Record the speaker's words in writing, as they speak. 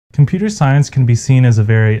Computer science can be seen as a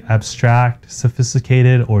very abstract,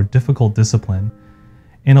 sophisticated, or difficult discipline.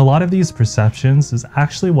 And a lot of these perceptions is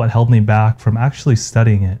actually what held me back from actually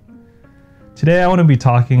studying it. Today I want to be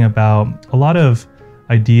talking about a lot of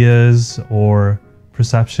ideas or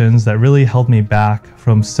perceptions that really held me back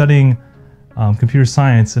from studying computer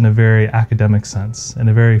science in a very academic sense, in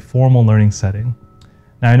a very formal learning setting.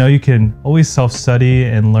 Now I know you can always self-study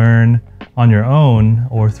and learn on your own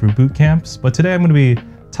or through boot camps, but today I'm going to be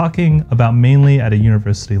talking about mainly at a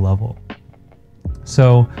university level.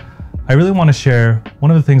 So I really want to share one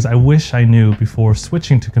of the things I wish I knew before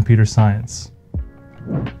switching to computer science.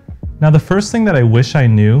 Now the first thing that I wish I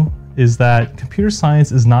knew is that computer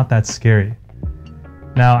science is not that scary.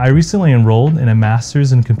 Now I recently enrolled in a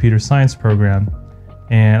master's in computer science program,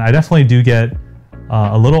 and I definitely do get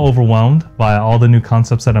a little overwhelmed by all the new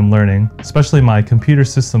concepts that I'm learning, especially my computer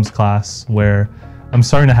systems class, where I'm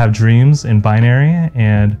starting to have dreams in binary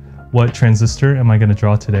and what transistor am I going to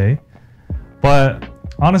draw today. But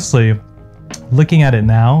honestly, looking at it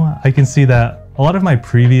now, I can see that a lot of my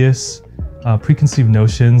previous preconceived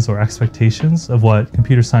notions or expectations of what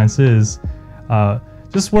computer science is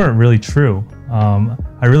just weren't really true.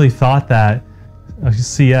 I really thought that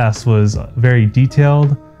CS was a very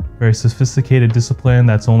detailed, very sophisticated discipline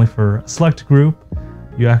that's only for a select group.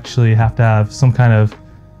 You actually have to have some kind of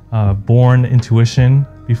born intuition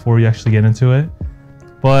before you actually get into it.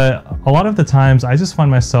 But a lot of the times I just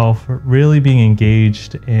find myself really being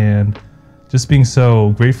engaged and just being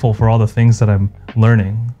so grateful for all the things that I'm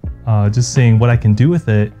learning, just seeing what I can do with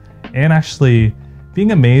it, and actually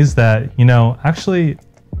being amazed that, actually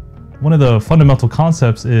one of the fundamental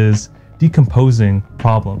concepts is decomposing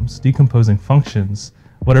problems, decomposing functions,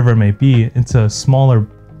 whatever it may be, into smaller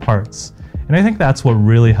parts. And I think that's what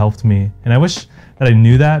really helped me. And I wish that I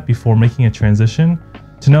knew that before making a transition,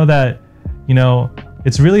 to know that,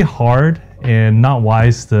 it's really hard and not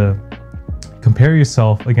wise to compare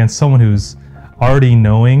yourself against someone who's already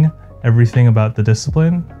knowing everything about the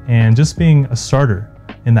discipline and just being a starter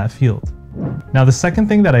in that field. Now, the second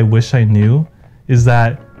thing that I wish I knew is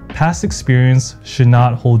that past experience should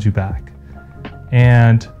not hold you back.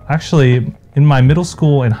 And actually, in my middle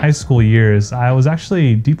school and high school years, I was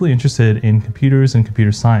actually deeply interested in computers and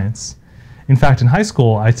computer science. In fact, in high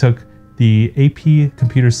school, I took the AP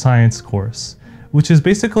Computer Science course, which is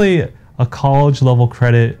basically a college level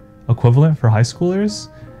credit equivalent for high schoolers.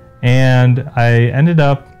 And I ended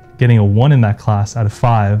up getting a 1 in that class out of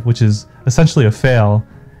 5, which is essentially a fail.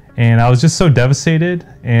 And I was just so devastated.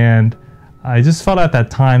 And I just felt at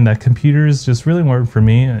that time that computers just really weren't for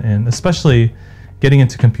me, and especially getting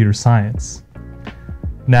into computer science.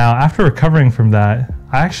 Now, after recovering from that,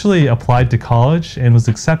 I actually applied to college and was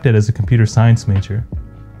accepted as a computer science major.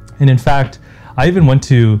 And in fact, I even went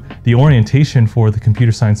to the orientation for the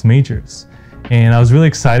computer science majors. And I was really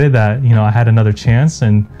excited that, I had another chance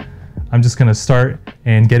and I'm just gonna start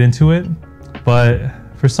and get into it. But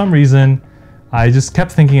for some reason, I just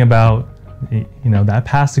kept thinking about, that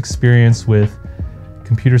past experience with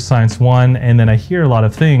computer science 1, and then I hear a lot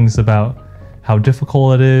of things about how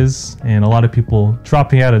difficult it is and a lot of people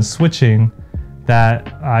dropping out and switching,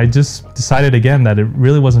 that I just decided again that it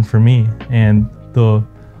really wasn't for me. And the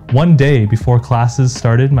one day before classes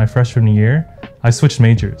started my freshman year, I switched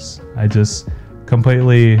majors. I just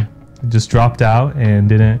completely dropped out and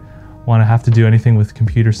didn't want to have to do anything with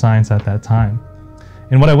computer science at that time.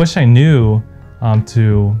 And what I wish I knew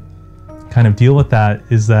to kind of deal with that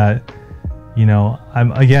is that,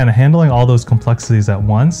 I'm again handling all those complexities at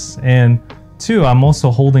once. And 2, I'm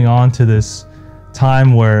also holding on to this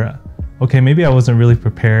time where, okay, maybe I wasn't really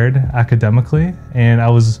prepared academically, and I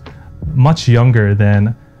was much younger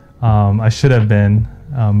than I should have been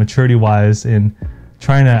maturity-wise in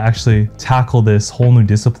trying to actually tackle this whole new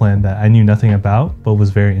discipline that I knew nothing about but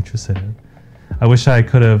was very interested in. I wish I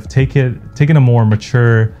could have taken a more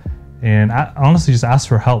mature and honestly just asked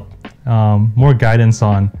for help, more guidance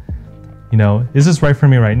on, is this right for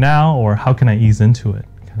me right now, or how can I ease into it,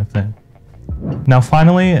 kind of thing. Now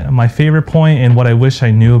finally, my favorite point and what I wish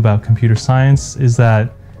I knew about computer science is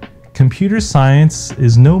that computer science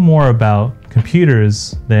is no more about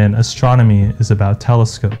computers than astronomy is about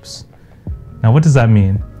telescopes. Now what does that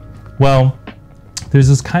mean? Well, there's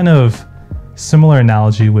this kind of similar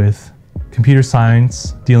analogy with computer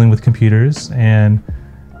science dealing with computers and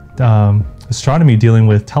astronomy dealing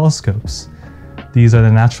with telescopes. These are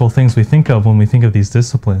the natural things we think of when we think of these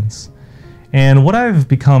disciplines. And what I've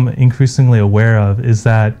become increasingly aware of is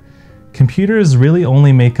that computers really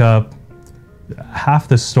only make up half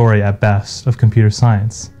the story at best of computer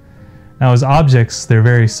science. Now, as objects, they're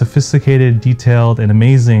very sophisticated, detailed, and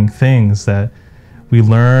amazing things that we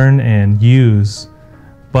learn and use.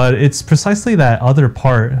 But it's precisely that other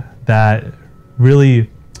part that really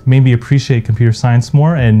made me appreciate computer science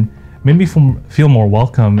more and made me feel more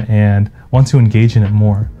welcome and want to engage in it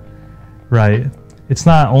more, right? It's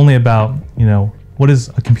not only about, what is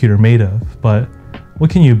a computer made of, but what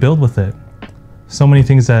can you build with it? So many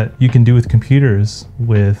things that you can do with computers,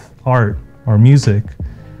 with art or music,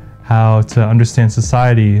 how to understand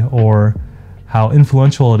society or how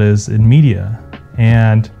influential it is in media.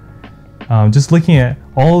 And just looking at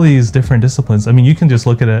all these different disciplines, I mean, you can just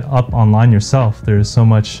look at it up online yourself. There's so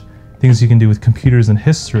much things you can do with computers and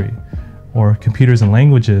history or computers and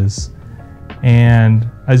languages. And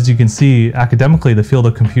as you can see, academically, the field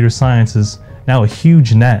of computer science is now a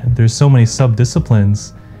huge net. There's so many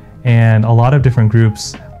sub-disciplines, and a lot of different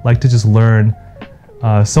groups like to just learn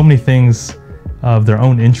so many things of their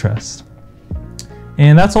own interest.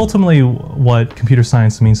 And that's ultimately what computer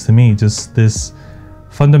science means to me, just this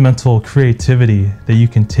fundamental creativity that you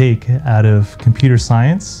can take out of computer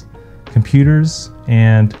science, computers,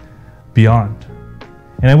 and beyond.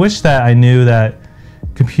 And I wish that I knew that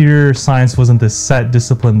computer science wasn't this set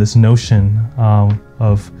discipline, this notion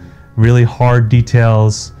of really hard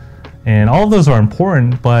details, and all of those are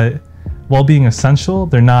important, but while being essential,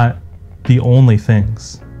 they're not the only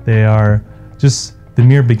things. They are just the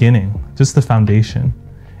mere beginning, just the foundation.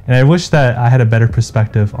 And I wish that I had a better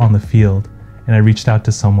perspective on the field, and I reached out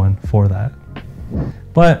to someone for that.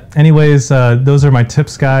 But anyways, those are my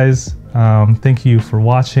tips, guys. Thank you for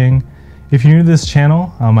watching. If you're new to this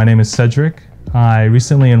channel, my name is Cedric. I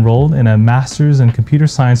recently enrolled in a master's in computer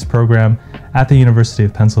science program at the University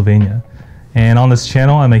of Pennsylvania. And on this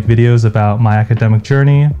channel, I make videos about my academic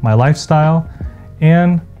journey, my lifestyle,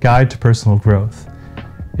 and guide to personal growth.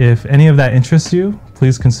 If any of that interests you,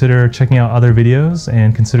 please consider checking out other videos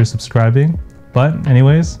and consider subscribing. But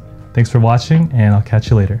anyways, thanks for watching, and I'll catch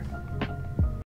you later.